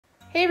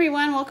Hey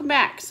everyone, welcome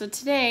back. So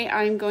today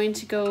I'm going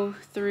to go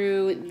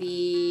through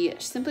the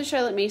Simply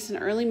Charlotte Mason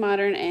Early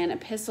Modern and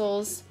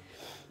Epistles,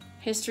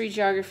 History,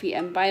 Geography,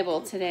 and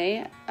Bible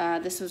today.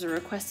 This was a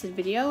requested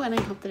video and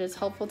I hope that it's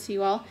helpful to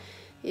you all.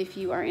 If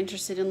you are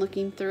interested in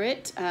looking through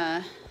it,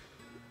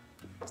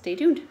 stay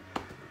tuned.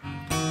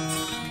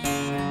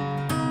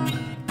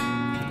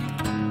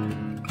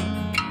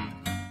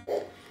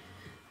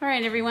 All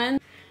right, everyone.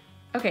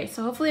 Okay,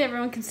 so hopefully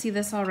everyone can see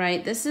this all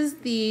right. This is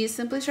the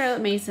Simply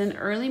Charlotte Mason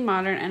Early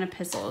Modern and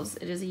Epistles.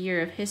 It is a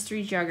year of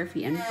history,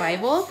 geography, and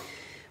Bible.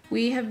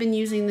 We have been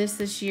using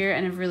this year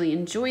and have really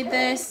enjoyed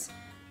this.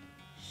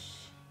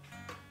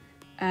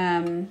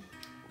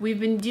 We've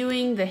been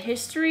doing the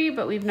history,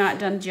 but we've not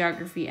done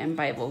geography and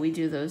Bible. We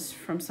do those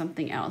from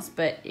something else.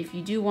 But if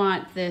you do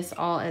want this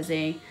all as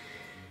a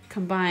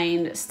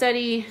combined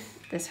study,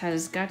 this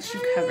has got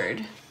you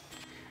covered.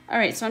 All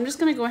right, so I'm just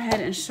gonna go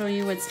ahead and show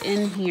you what's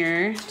in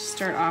here to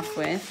start off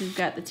with. We've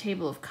got the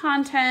table of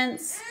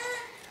contents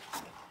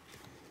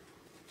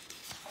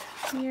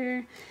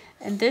here,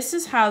 and this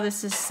is how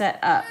this is set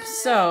up.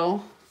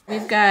 So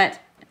we've got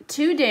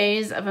 2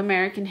 days of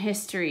American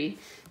history.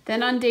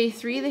 Then on day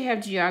 3, they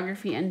have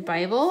geography and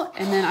Bible,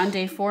 and then on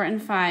day 4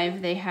 and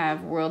 5, they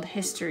have world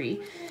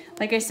history.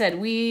 Like I said,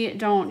 we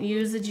don't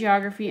use the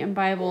geography and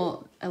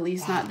Bible, at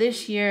least not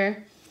this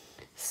year,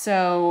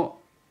 so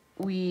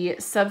we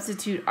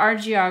substitute our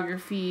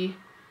geography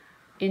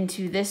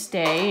into this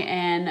day,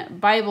 and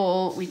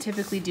Bible we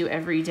typically do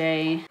every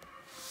day.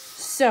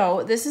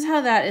 So this is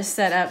how that is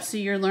set up. So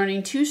you're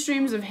learning 2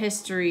 streams of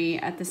history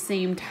at the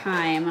same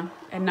time,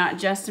 and not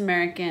just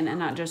American and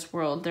not just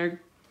world. You're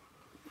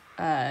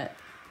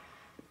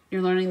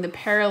learning the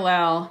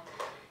parallel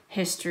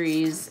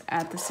histories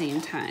at the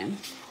same time.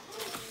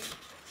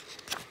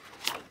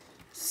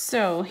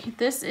 So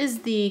this is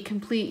the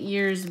complete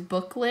year's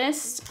book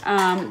list.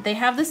 They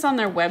have this on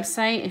their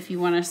website if you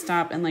want to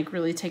stop and like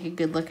really take a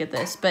good look at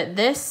this. But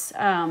this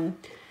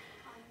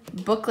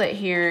booklet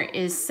here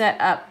is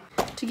set up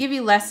to give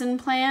you lesson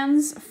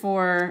plans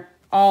for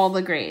all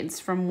the grades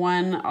from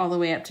 1 all the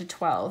way up to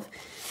 12.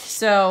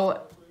 So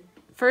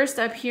first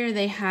up here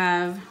they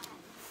have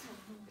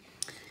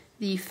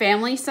the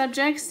family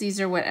subjects. These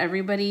are what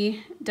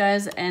everybody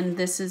does, and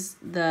this is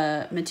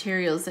the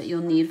materials that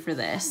you'll need for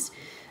this.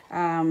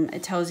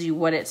 It tells you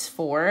what it's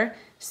for.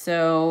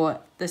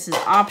 So this is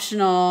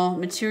optional.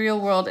 Material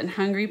World and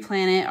Hungry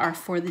Planet are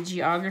for the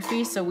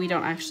geography, so we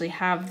don't actually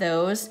have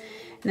those.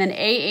 And then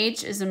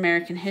AH is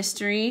American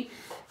history,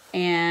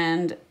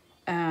 and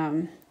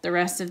the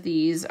rest of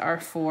these are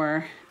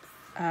for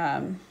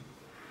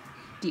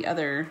the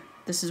other.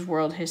 This is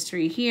world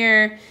history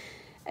here.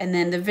 And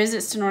then the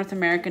Visits to North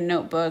America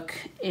notebook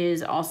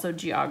is also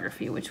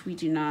geography, which we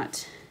do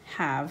not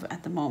have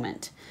at the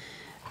moment.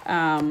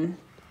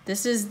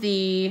 This is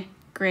the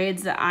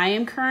grades that I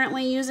am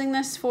currently using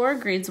this for,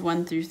 grades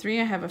 1 through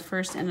 3. I have a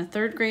 1st and a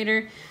 3rd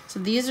grader. So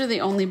these are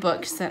the only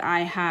books that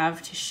I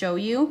have to show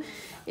you.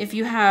 If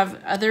you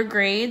have other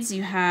grades,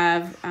 you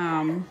have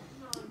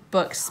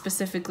books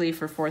specifically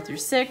for 4 through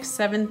 6,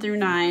 7 through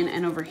 9,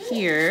 and over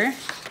here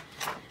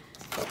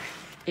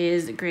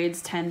is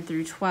grades 10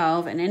 through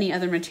 12 and any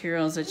other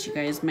materials that you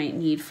guys might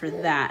need for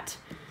that.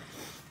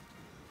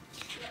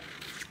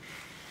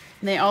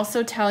 They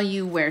also tell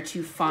you where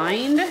to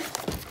find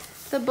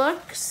the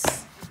books.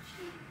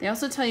 They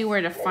also tell you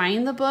where to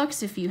find the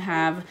books if you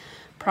have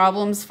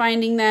problems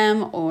finding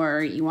them,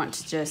 or you want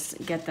to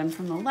just get them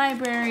from the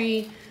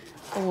library,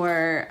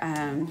 or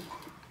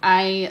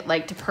I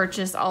like to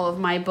purchase all of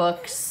my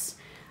books.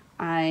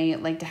 I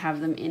like to have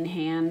them in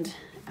hand.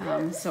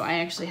 So I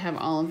actually have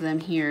all of them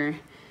here,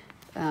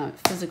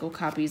 physical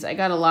copies. I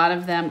got a lot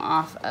of them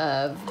off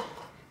of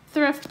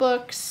thrift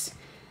books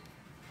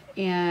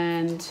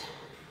and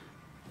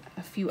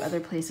a few other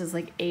places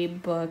like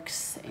Abe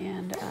Books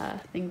and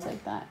things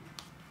like that.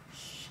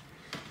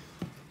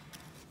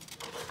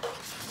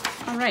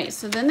 All right,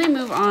 so then they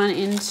move on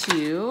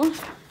into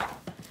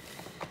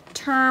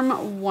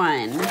term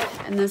 1,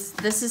 and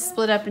this is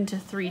split up into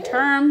 3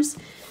 terms,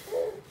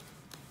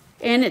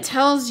 and it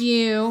tells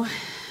you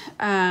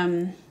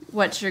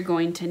what you're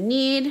going to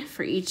need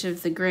for each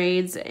of the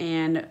grades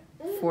and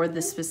for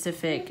the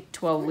specific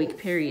 12-week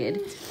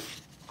period.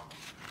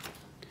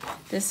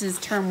 This is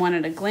term 1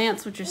 at a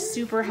glance, which is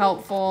super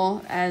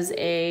helpful as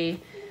a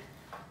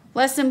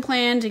lesson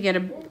plan to get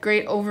a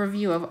great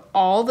overview of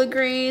all the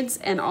grades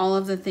and all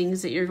of the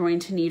things that you're going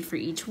to need for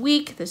each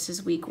week. This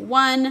is week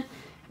 1,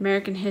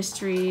 American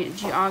history,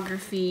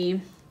 geography,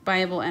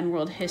 Bible, and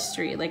world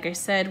history. Like I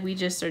said, we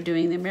just are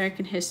doing the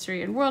American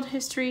history and world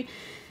history,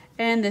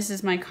 and this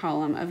is my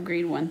column of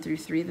grade 1 through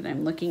 3 that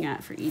I'm looking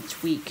at for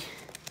each week.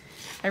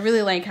 I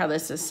really like how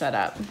this is set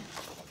up.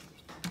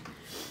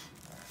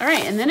 All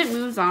right, and then it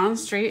moves on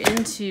straight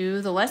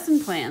into the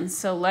lesson plans.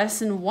 So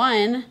lesson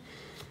 1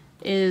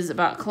 is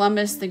about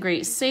Columbus, the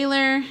Great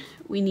Sailor.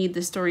 We need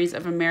the Stories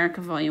of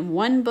America Volume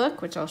 1 book,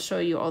 which I'll show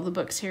you all the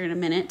books here in a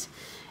minute.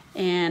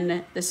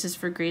 And this is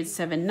for grades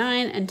 7,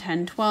 9, and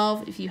 10,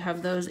 12, if you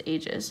have those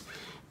ages.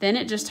 Then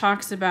it just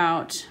talks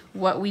about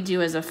what we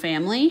do as a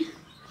family.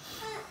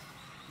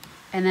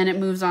 And then it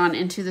moves on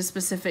into the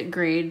specific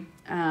grade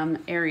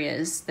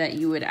areas that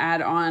you would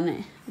add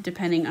on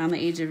depending on the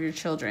age of your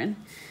children.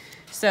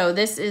 So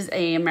this is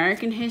a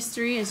American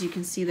history. As you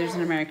can see, there's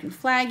an American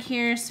flag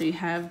here. So you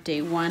have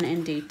day 1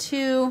 and day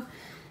 2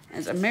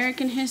 as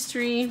American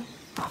history.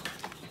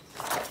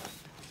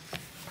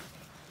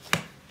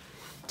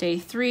 Day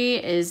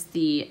 3 is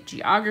the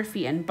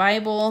geography and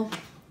Bible,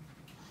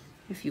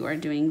 if you are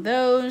doing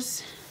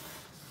those.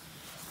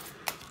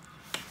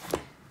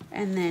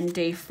 And then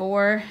day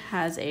 4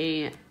 has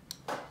a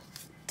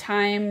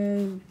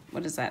time,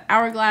 what is that,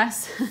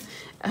 hourglass.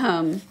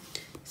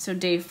 So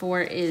day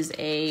 4 is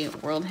a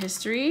world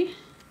history.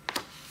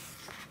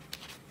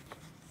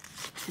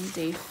 And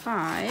day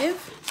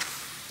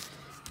 5,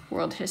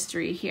 world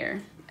history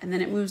here. And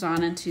then it moves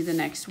on into the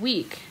next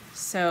week.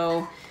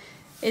 So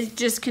it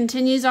just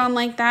continues on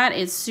like that.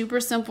 It's super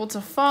simple to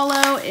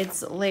follow.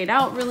 It's laid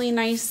out really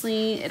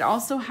nicely. It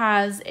also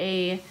has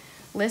a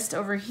list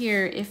over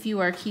here if you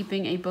are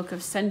keeping a book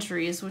of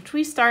centuries, which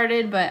we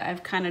started, but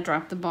I've kind of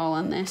dropped the ball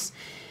on this.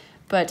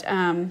 But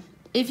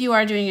if you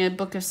are doing a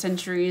book of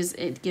centuries,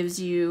 it gives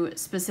you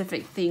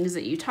specific things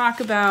that you talk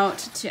about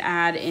to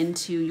add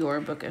into your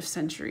book of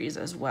centuries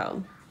as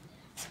well.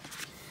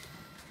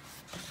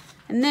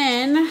 And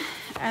then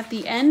at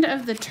the end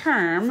of the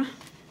term,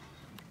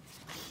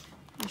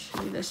 I'll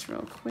show you this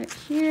real quick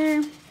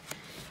here.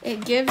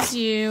 It gives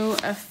you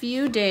a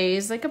few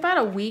days, like about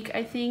a week,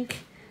 I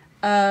think,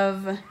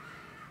 of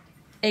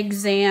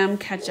exam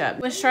catch up.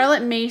 With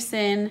Charlotte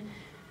Mason,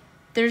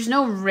 there's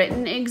no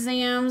written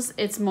exams,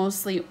 it's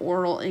mostly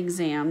oral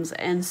exams.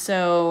 And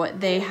so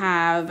they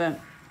have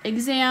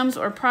exams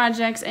or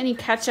projects, any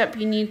catch up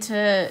you need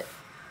to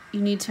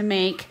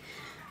make.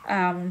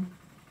 I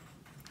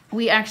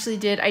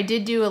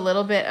did do a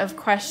little bit of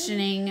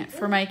questioning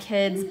for my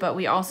kids, but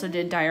we also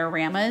did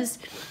dioramas.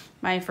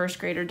 My first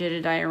grader did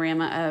a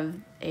diorama of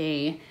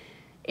a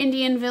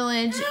Indian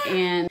village,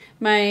 and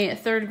my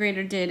third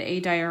grader did a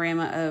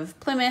diorama of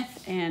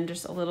Plymouth and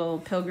just a little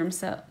pilgrim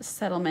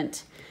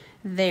settlement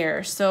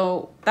there.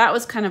 So that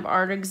was kind of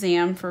our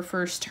exam for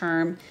first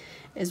term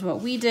is what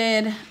we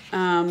did.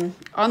 On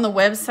the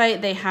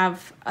website, they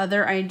have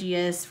other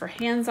ideas for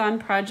hands-on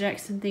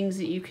projects and things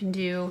that you can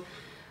do.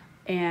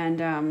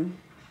 And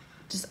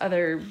just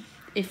other,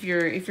 if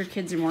your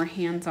kids are more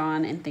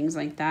hands-on and things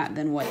like that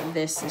than what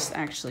this is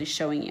actually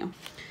showing you.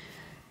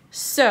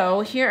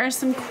 So here are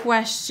some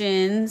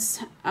questions.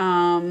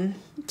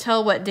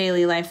 Tell what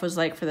daily life was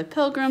like for the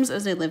Pilgrims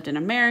as they lived in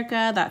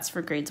America. That's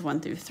for grades 1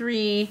 through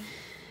 3.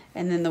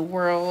 And then the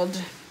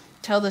world.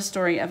 Tell the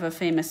story of a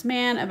famous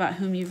man about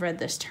whom you've read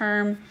this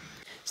term.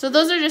 So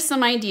those are just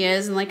some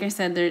ideas. And like I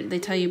said, they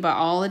tell you about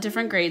all the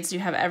different grades. You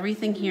have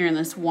everything here in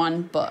this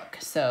one book.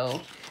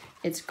 So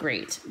it's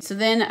great. So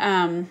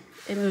then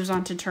it moves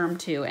on to term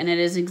 2, and it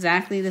is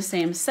exactly the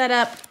same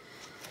setup,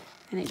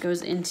 and it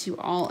goes into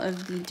all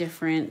of the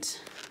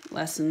different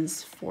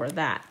lessons for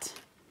that.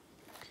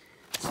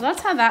 So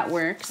that's how that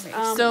works.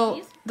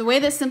 So the way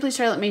that Simply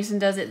Charlotte Mason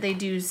does it, they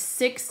do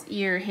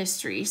 6-year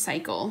history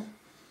cycle.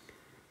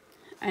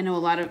 I know a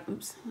lot of,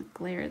 oops,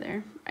 glare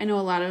there. I know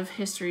a lot of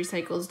history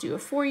cycles do a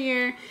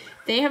 4-year.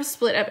 They have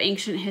split up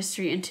ancient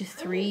history into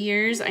 3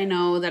 years. I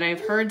know that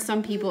I've heard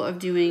some people of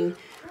doing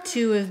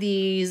 2 of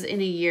these in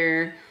a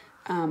year.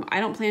 I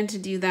don't plan to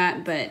do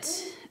that, but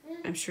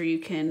I'm sure you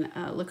can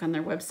look on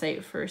their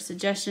website for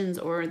suggestions,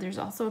 or there's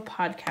also a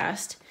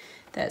podcast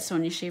that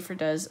Sonya Shafer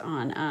does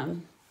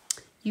on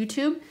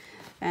YouTube,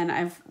 and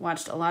I've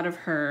watched a lot of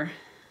her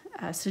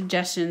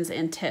suggestions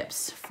and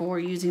tips for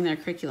using their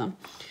curriculum.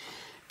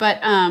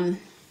 But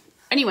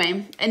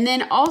anyway, and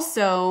then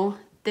also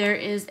there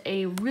is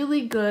a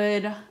really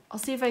good, I'll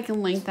see if I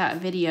can link that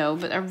video,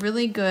 but a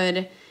really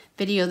good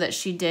video that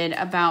she did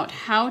about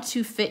how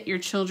to fit your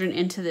children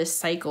into this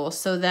cycle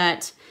so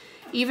that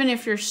even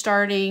if you're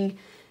starting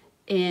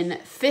in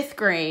 5th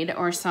grade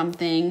or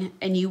something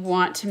and you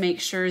want to make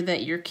sure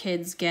that your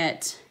kids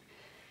get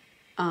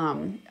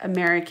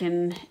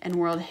American and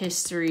world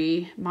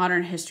history,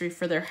 modern history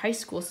for their high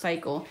school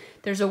cycle,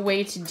 there's a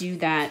way to do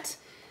that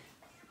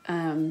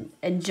and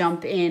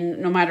jump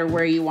in no matter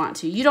where you want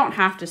to. You don't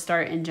have to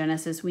start in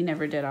Genesis. We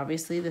never did,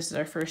 obviously. This is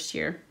our first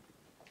year.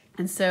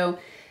 And so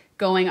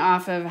going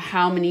off of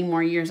how many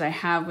more years I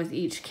have with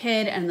each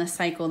kid and the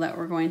cycle that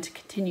we're going to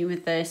continue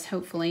with this,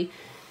 hopefully,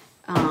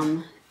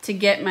 to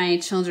get my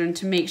children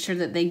to make sure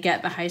that they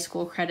get the high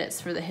school credits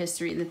for the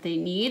history that they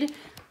need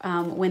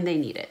when they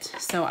need it.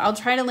 So I'll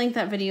try to link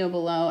that video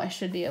below. I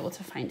should be able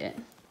to find it.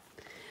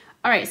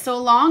 All right, so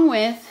along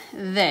with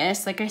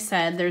this, like I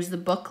said, there's the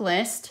book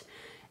list.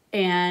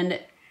 And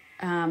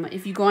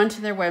if you go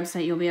onto their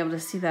website, you'll be able to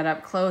see that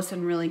up close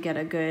and really get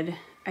a good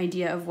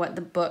idea of what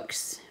the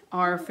books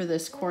are for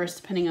this course,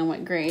 depending on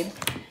what grade.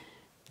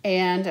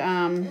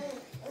 And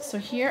so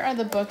here are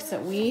the books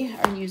that we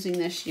are using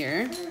this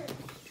year.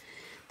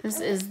 This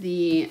is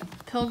the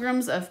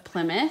Pilgrims of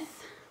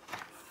Plymouth.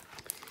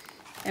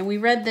 And we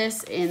read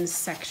this in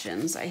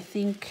sections. I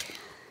think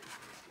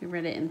We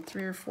read it in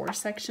 3 or 4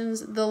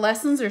 sections. The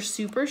lessons are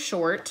super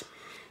short.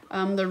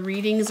 The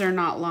readings are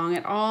not long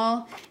at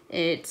all.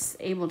 It's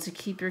able to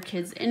keep your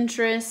kids'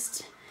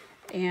 interest.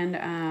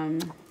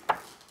 And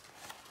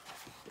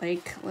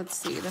like, let's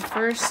see, the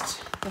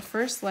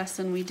first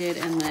lesson we did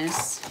in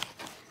this,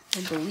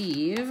 I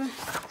believe,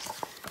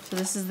 so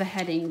this is the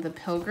heading, The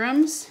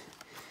Pilgrims.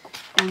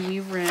 And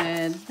we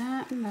read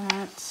that and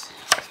that.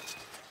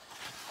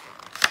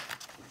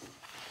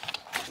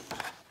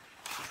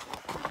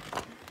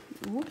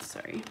 Oops,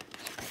 sorry.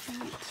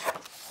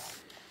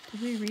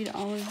 Did we read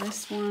all of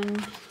this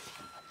one?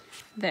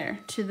 There,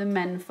 To the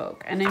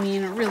Menfolk. And I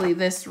mean, really,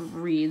 this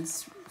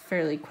reads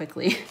fairly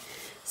quickly.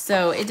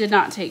 So it did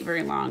not take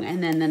very long.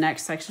 And then the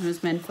next section was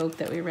Menfolk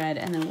that we read,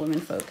 and then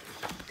Womenfolk.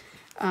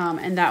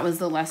 And that was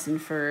the lesson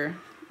for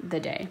the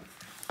day.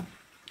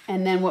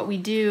 And then what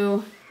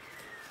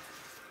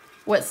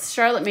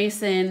Charlotte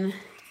Mason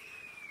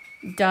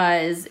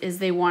does is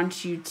they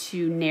want you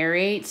to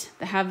narrate,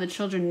 have the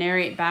children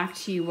narrate back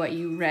to you what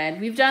you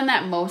read. We've done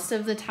that most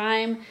of the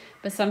time,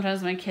 but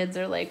sometimes my kids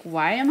are like,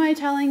 why am I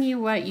telling you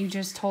what you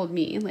just told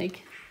me?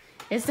 Like,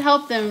 it's to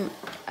help them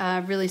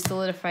really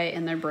solidify it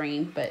in their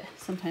brain, but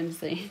sometimes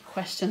they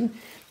question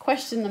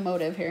the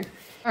motive here.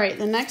 All right,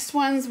 the next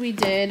ones we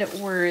did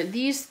were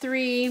these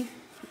 3.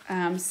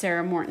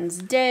 Sarah Morton's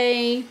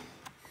Day,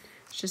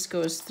 which just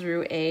goes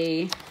through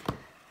a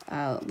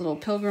little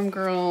pilgrim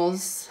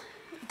girl's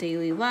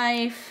daily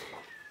life.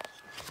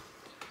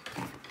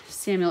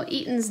 Samuel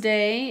Eaton's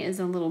Day is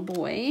a little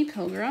boy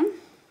pilgrim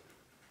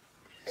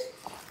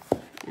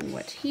and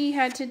what he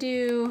had to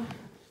do.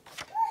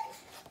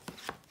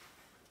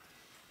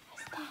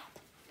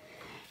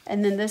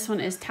 And then this one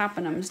is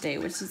Tapanum's Day,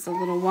 which is a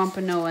little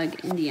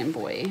Wampanoag Indian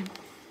boy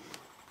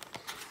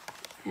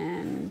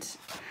and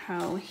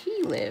how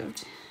he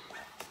lived.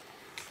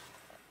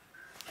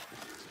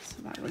 So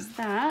that was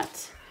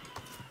that.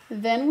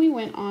 Then we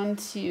went on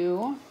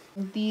to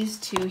these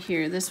 2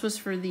 here. This was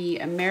for the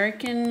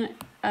American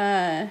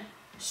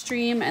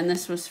stream, and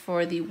this was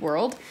for the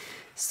world.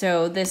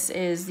 So this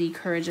is The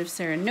Courage of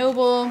Sarah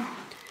Noble.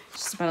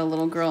 It's about a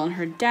little girl and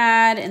her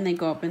dad, and they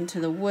go up into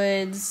the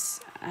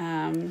woods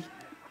in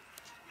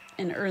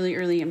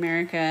early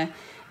America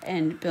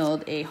and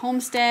build a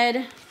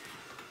homestead.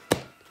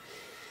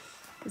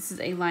 This is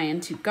A Lion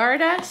to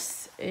Guard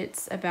Us.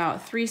 It's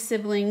about 3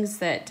 siblings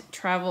that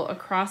travel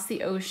across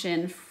the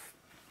ocean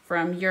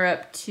from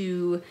Europe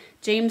to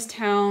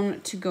Jamestown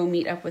to go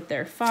meet up with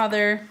their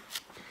father.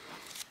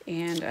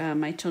 And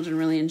my children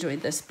really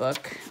enjoyed this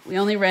book. We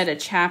only read a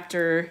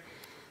chapter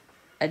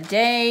a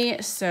day,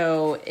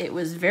 so it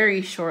was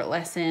very short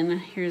lesson.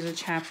 Here's a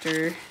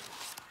chapter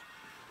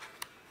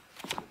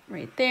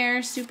right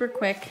there, super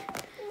quick.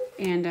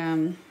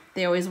 And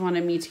they always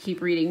wanted me to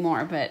keep reading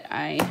more, but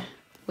I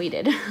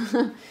waited,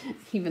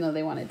 even though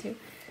they wanted to.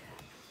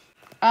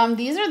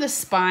 These are the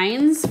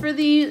spines for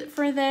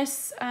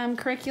this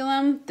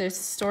curriculum. There's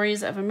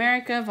Stories of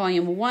America,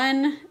 Volume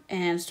 1,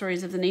 and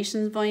Stories of the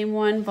Nations, Volume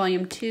 1.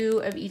 Volume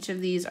 2 of each of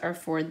these are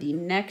for the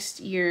next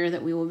year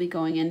that we will be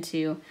going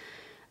into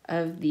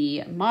of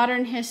the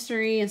modern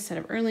history instead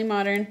of early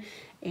modern.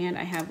 And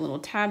I have little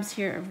tabs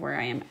here of where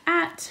I am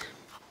at.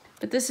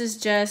 But this is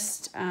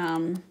just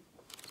kind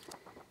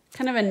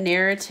of a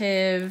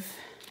narrative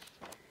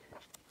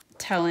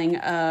telling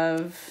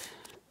of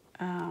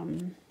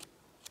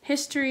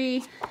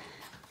history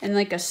in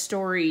like a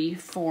story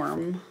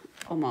form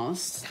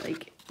almost.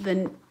 Like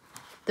the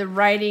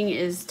writing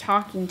is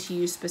talking to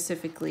you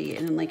specifically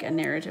in like a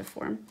narrative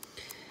form.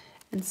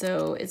 And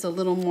so it's a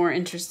little more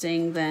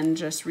interesting than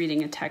just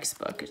reading a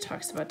textbook. It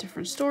talks about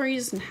different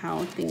stories and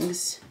how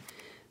things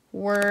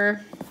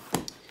were.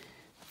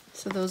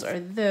 So those are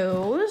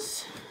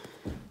those.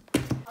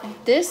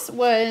 This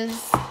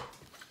was,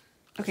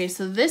 okay,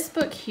 so this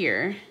book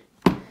here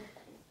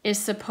is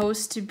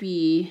supposed to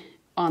be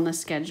on the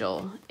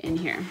schedule in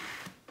here.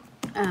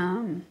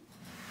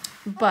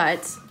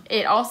 But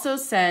it also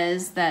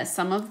says that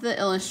some of the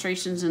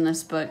illustrations in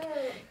this book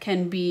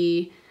can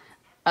be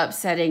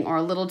upsetting or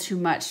a little too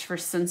much for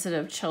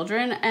sensitive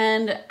children.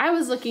 And I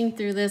was looking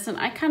through this and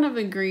I kind of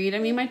agreed. I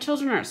mean, my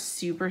children aren't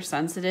super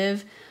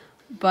sensitive,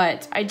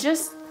 but I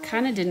just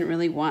kind of didn't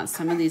really want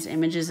some of these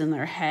images in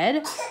their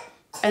head.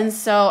 And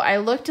so I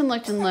looked and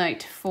looked and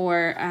looked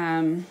for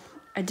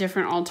a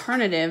different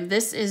alternative.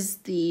 This is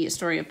the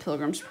story of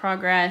Pilgrim's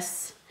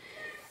Progress.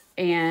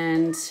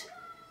 And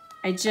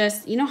I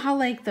just, you know how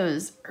like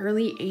those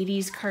early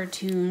 80s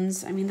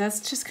cartoons, I mean,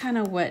 that's just kind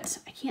of what,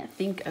 I can't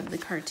think of the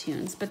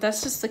cartoons, but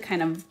that's just the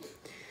kind of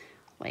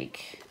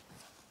like,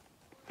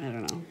 I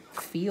don't know,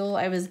 feel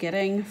I was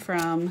getting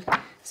from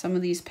some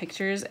of these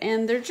pictures.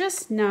 And they're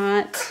just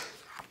not,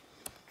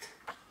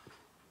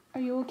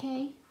 are you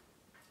okay?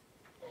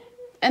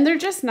 And they're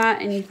just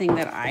not anything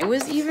that I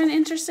was even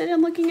interested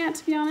in looking at,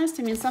 to be honest.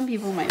 I mean, some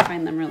people might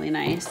find them really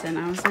nice, and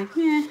I was like,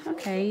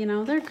 okay, you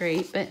know, they're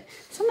great. But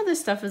some of this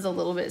stuff is a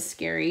little bit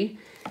scary,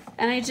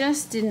 and I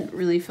just didn't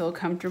really feel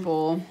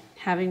comfortable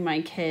having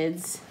my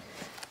kids,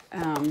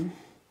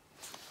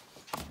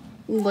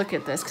 look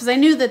at this because I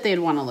knew that they'd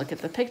want to look at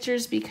the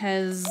pictures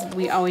because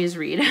we always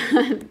read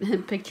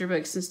picture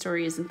books and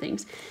stories and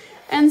things.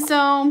 And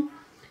so,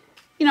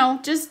 you know,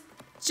 just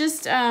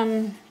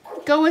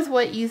go with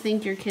what you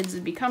think your kids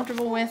would be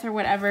comfortable with or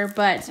whatever.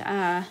 But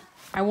I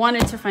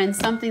wanted to find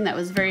something that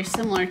was very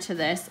similar to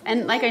this.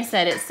 And like I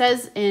said, it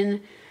says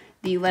in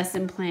the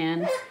lesson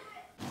plan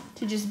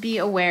to just be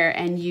aware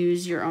and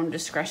use your own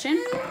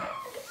discretion.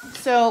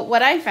 So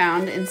what I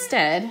found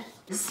instead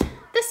is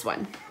this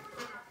one.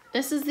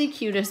 This is the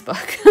cutest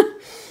book.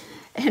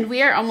 And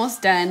we are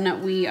almost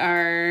done. We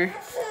are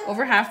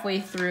over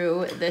halfway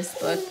through this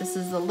book. This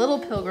is The Little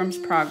Pilgrim's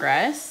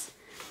Progress.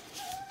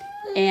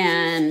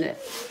 And it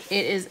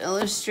is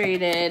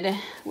illustrated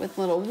with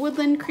little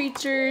woodland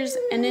creatures,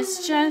 and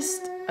it's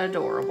just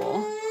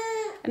adorable.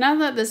 And I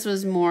thought this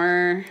was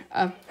more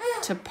up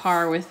to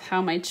par with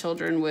how my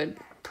children would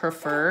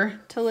prefer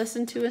to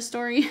listen to a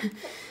story.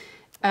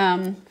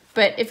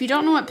 But if you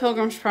don't know what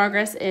Pilgrim's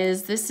Progress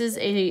is, this is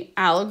an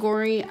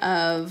allegory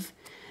of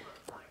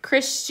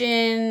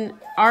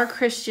our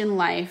Christian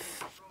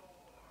life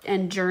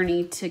and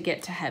journey to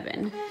get to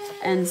heaven.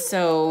 And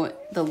so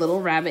the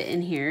little rabbit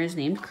in here is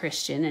named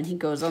Christian, and he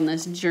goes on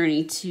this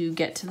journey to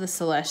get to the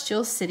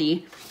celestial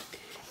city.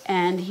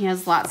 And he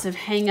has lots of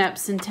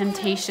hang-ups and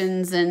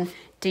temptations and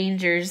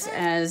dangers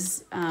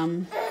as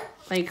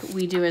like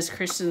we do as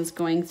Christians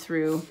going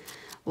through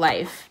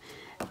life.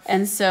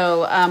 And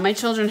so my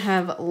children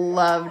have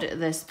loved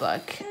this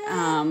book.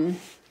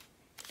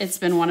 It's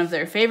been one of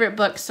their favorite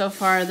books so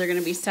far. They're going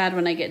to be sad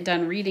when I get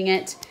done reading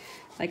it.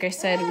 Like I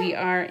said, we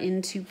are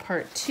into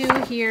part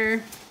 2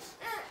 here.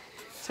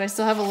 So I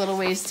still have a little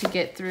ways to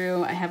get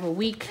through. I have a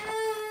week.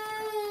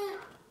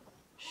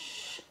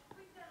 Shh.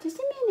 Just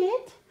a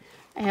minute.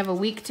 I have a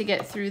week to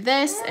get through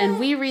this, and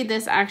we read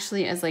this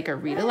actually as like a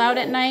read aloud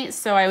at night.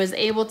 So I was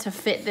able to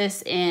fit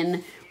this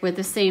in with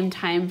the same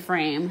time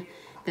frame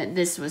that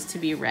this was to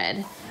be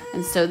read.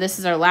 And so this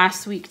is our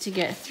last week to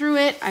get through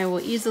it. I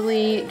will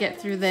easily get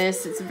through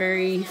this. It's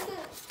very,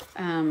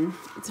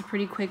 it's a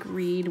pretty quick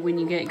read when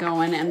you get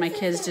going, and my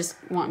kids just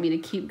want me to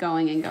keep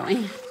going and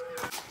going.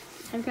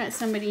 I've got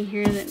somebody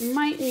here that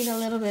might need a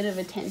little bit of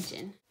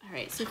attention. All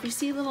right, so if you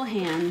see little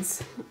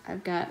hands,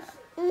 I've got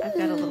a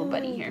little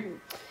buddy here.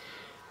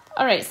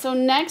 All right, so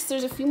next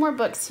there's a few more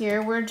books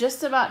here. We're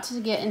just about to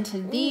get into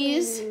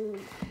these.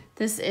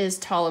 This is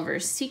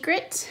Tolliver's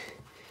Secret.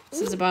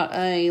 This is about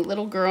a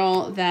little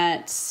girl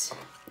that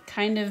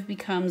kind of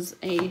becomes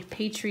a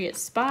Patriot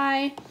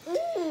spy.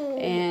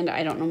 And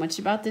I don't know much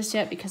about this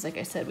yet because, like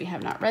I said, we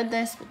have not read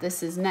this, but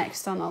this is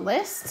next on the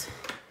list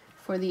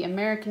for the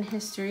American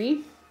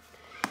history.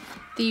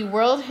 The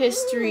world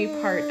history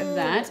part of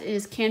that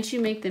is Can't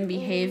You Make Them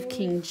Behave,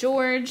 King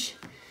George.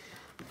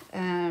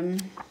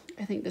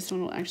 I think this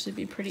one will actually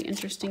be pretty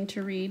interesting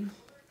to read.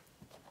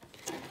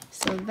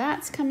 So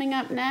that's coming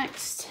up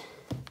next.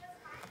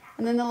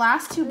 And then the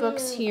last 2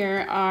 books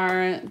here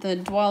are the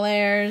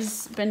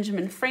Dwellers,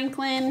 Benjamin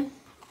Franklin.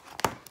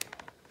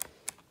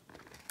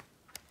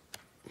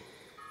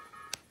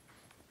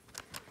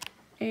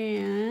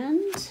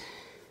 And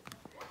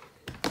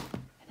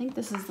I think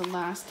this is the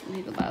last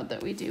read aloud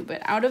that we do,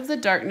 but Out of the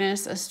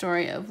Darkness, A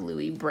Story of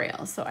Louis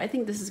Braille. So I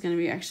think this is going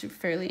to be actually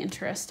fairly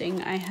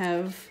interesting. I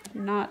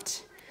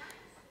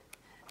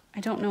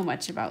don't know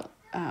much about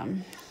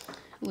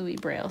Louis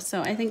Braille,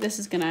 so I think this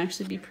is going to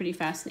actually be pretty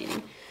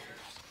fascinating.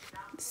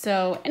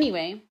 So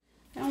anyway,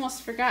 I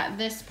almost forgot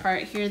this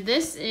part here.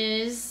 This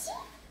is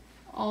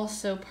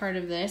also part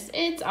of this.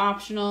 It's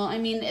optional. I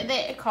mean,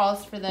 it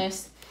calls for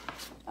this.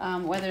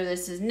 Whether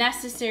this is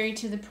necessary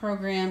to the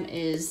program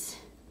is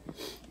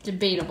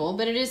debatable,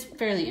 but it is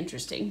fairly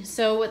interesting.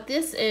 So what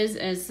this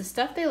is the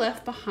stuff they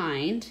left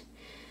behind,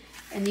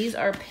 and these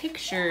are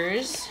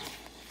pictures.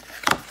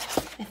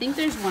 I think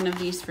there's one of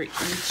these for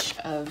each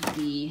of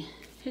the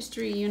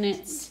history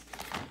units.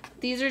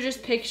 These are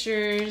just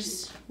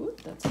pictures,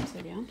 whoop, that's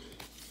upside down,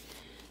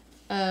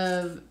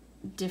 of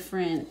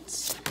different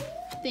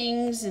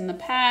things in the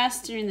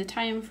past during the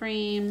time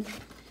frame.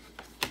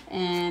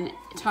 And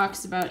it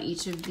talks about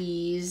each of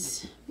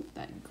these.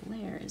 That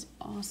glare is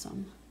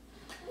awesome.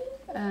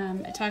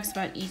 It talks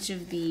about each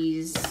of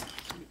these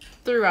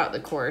throughout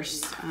the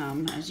course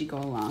as you go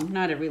along.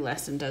 Not every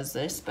lesson does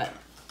this, but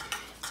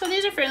so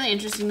these are fairly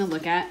interesting to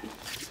look at,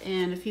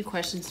 and a few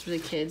questions for the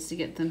kids to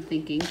get them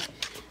thinking.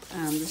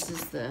 This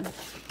is the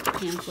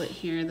pamphlet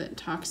here that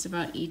talks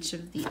about each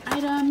of the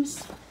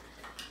items.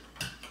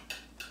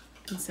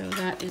 And so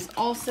that is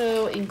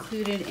also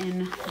included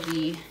in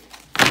the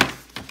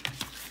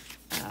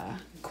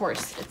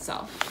course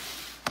itself.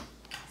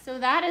 So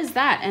that is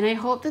that, and I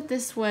hope that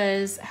this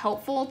was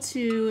helpful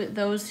to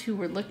those who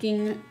were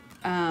looking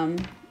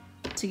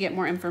to get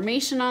more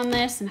information on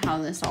this and how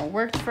this all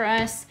worked for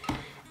us.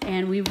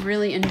 And we've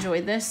really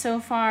enjoyed this so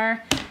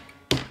far.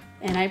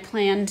 And I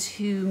plan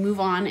to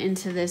move on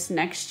into this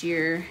next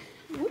year.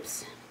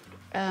 Whoops.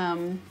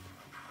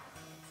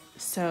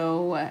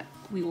 So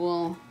we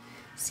will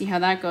see how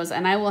that goes.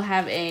 And I will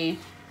have a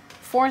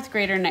 4th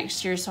grader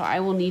next year, so I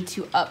will need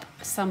to up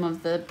some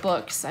of the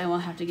books. I will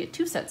have to get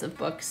 2 sets of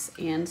books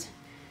and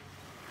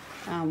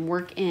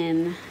work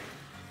in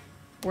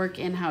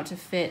how to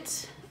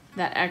fit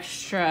that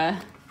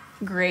extra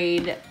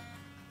grade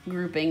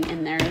grouping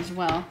in there as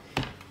well.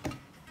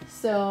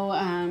 So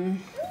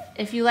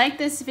if you like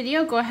this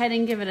video, go ahead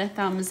and give it a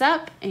thumbs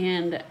up,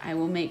 and I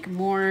will make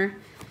more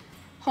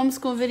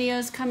homeschool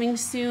videos coming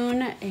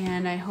soon,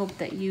 and I hope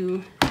that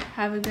you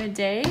have a good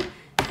day,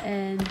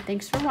 and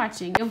thanks for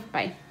watching.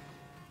 Bye.